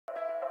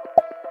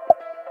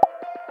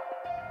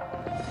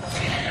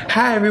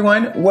Hi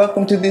everyone,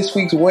 welcome to this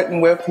week's What in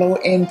Webflow,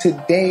 and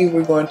today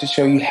we're going to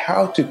show you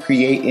how to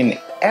create an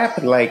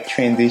app-like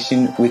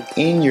transition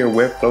within your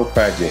Webflow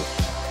project.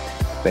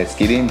 Let's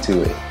get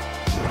into it.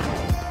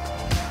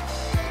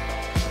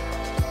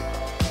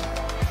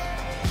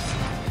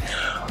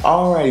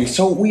 Alrighty,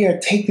 so we are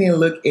taking a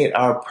look at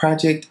our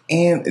project,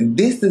 and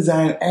this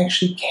design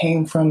actually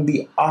came from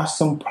the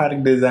awesome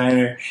product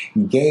designer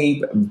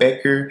Gabe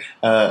Becker.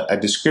 A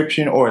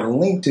description or a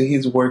link to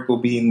his work will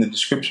be in the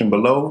description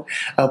below,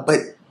 but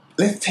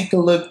let's take a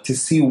look to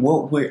see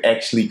what we're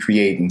actually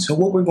creating. So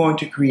what we're going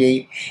to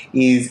create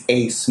is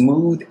a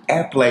smooth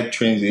app-like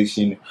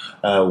transition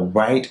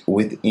right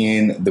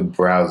within the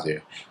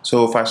browser.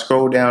 So if I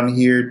scroll down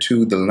here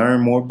to the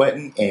Learn More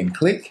button and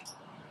click,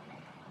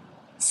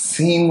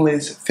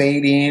 seamless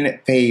fade in,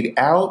 fade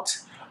out,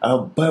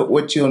 but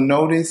what you'll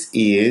notice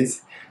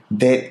is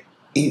that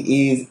it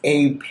is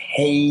a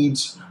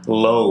page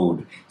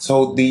load.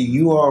 So the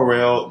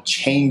URL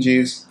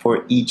changes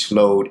for each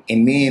load,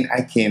 and then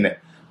I can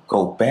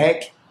go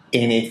back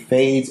and it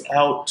fades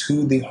out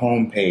to the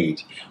home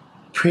page.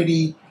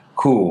 Pretty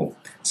cool.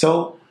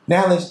 So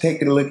now let's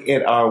take a look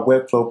at our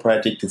Webflow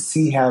project to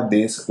see how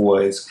this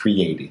was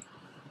created.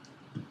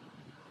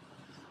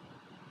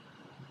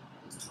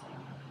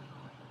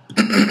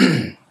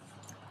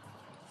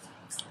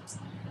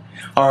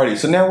 Alrighty,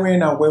 so now we're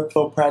in our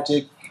Webflow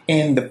project,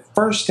 and the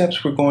first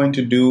steps we're going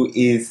to do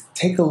is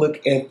take a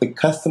look at the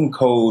custom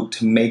code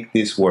to make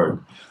this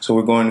work. So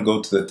we're going to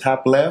go to the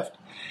top left,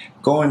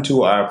 go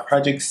into our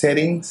project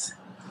settings,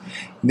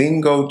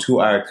 then go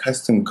to our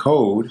custom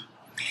code,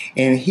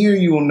 and here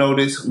you will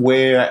notice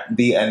where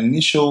the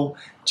initial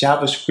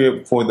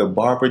JavaScript for the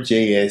Barba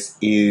JS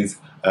is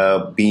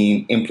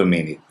being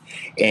implemented.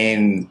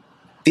 And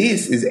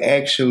this is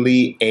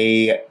actually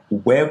a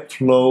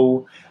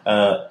Webflow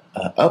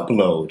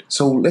upload.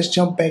 So let's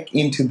jump back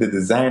into the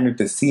designer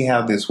to see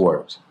how this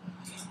works.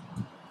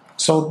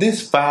 So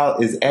this file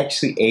is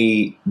actually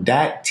a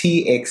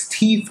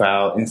 .txt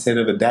file instead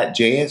of a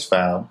 .js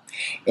file,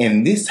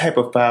 and this type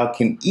of file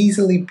can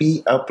easily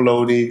be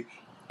uploaded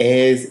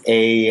as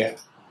a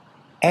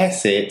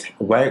asset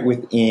right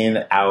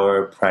within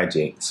our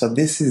project. So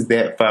this is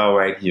that file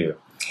right here,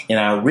 and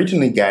I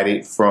originally got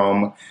it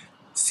from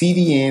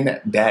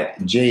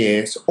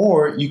cdn.js,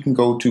 or you can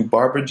go to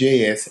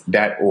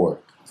barbajs.org.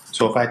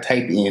 So if I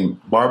type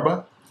in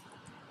Barba,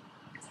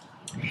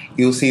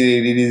 you'll see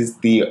that it is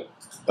the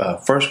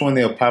first one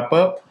that'll pop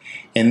up,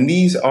 and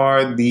these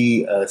are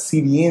the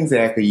CDNs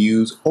that I could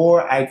use,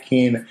 or I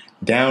can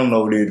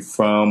download it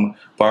from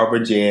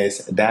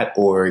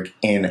barbajs.org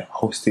and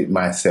host it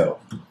myself.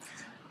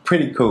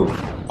 Pretty cool.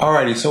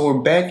 Alrighty, so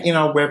we're back in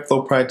our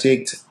Webflow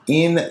project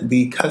in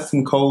the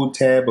custom code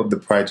tab of the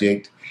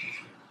project.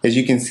 As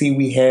you can see,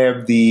 we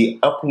have the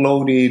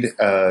uploaded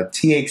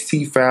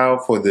txt file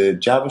for the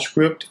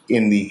JavaScript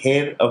in the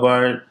head of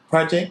our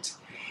project.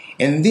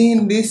 And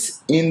then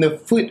this in the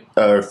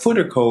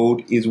footer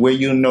code is where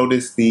you'll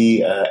notice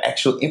the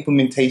actual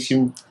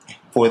implementation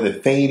for the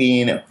fade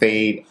in,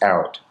 fade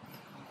out.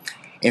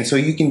 And so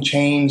you can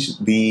change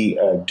the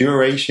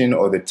duration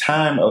or the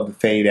time of the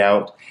fade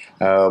out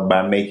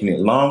by making it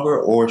longer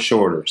or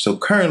shorter. So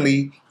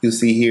currently, you'll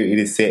see here it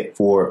is set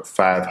for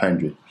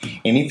 500.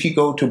 And if you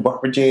go to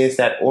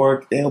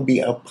barbajs.org, there'll be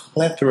a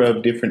plethora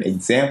of different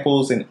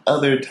examples and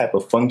other type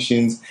of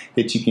functions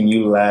that you can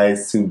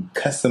utilize to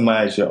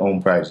customize your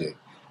own project.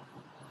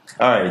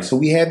 All right, so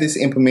we have this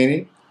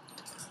implemented.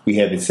 We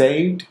have it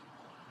saved.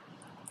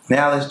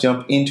 Now let's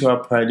jump into our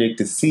project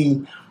to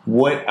see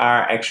what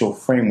our actual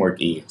framework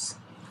is.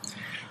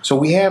 So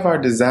we have our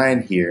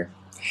design here,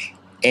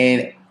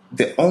 and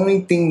the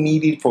only thing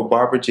needed for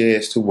Barba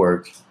JS to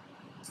work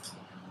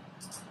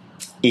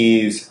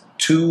is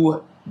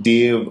 2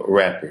 div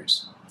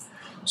wrappers.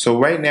 So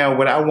right now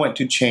what I want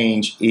to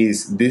change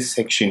is this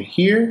section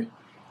here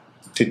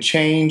to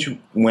change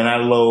when I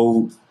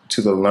load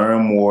to the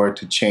Learn More,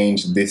 to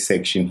change this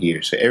section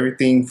here. So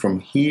everything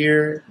from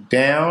here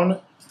down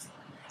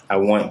I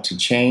want to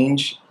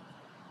change,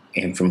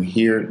 and from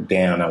here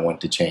down I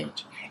want to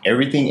change.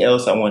 Everything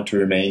else I want to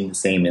remain the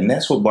same, and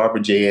that's what Barba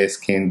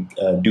JS can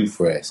do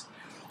for us.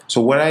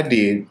 So what I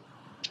did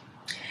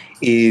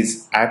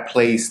is I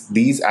placed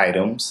these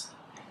items,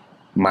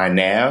 my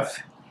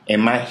nav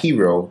and my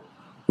hero,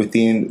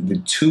 within the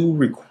 2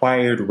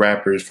 required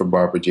wrappers for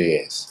Barba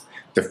JS.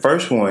 The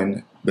first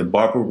one, the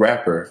Barba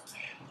wrapper,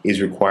 is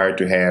required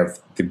to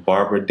have the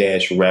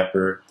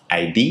Barba-wrapper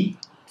ID,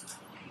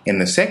 and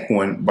the second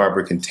one,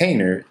 Barba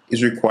container,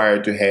 is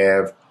required to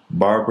have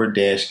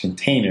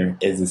Barba-container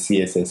as the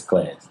CSS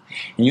class.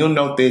 And you'll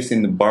note this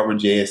in the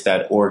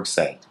barbajs.org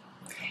site.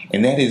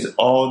 And that is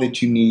all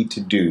that you need to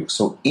do.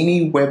 So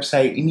any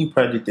website, any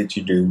project that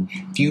you do,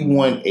 if you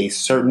want a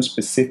certain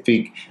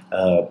specific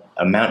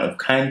amount of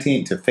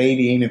content to fade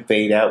in and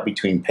fade out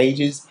between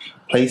pages,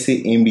 place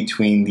it in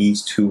between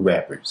these 2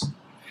 wrappers.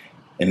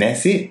 And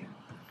that's it.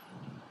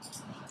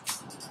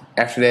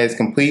 After that is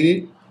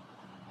completed,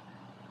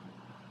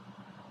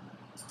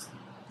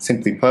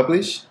 simply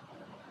publish,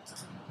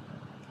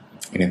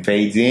 and it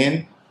fades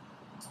in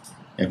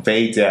and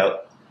fades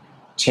out,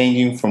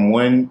 changing from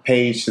one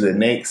page to the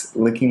next,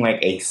 looking like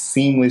a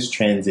seamless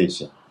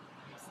transition.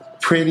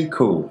 Pretty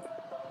cool.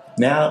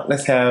 Now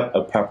let's have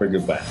a proper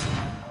goodbye.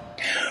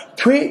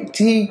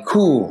 Pretty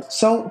cool.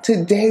 So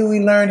today we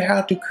learned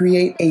how to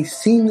create a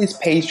seamless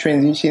page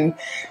transition,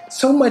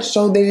 so much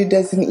so that it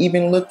doesn't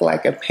even look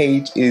like a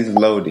page is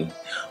loading.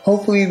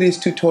 Hopefully this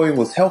tutorial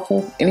was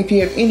helpful, and if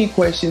you have any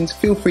questions,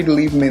 feel free to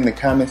leave them in the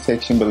comment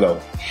section below.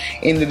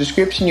 In the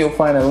description you'll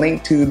find a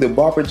link to the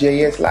Barba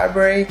JS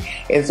library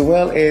as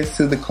well as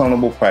to the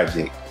clonable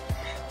project.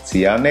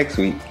 See y'all next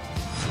week.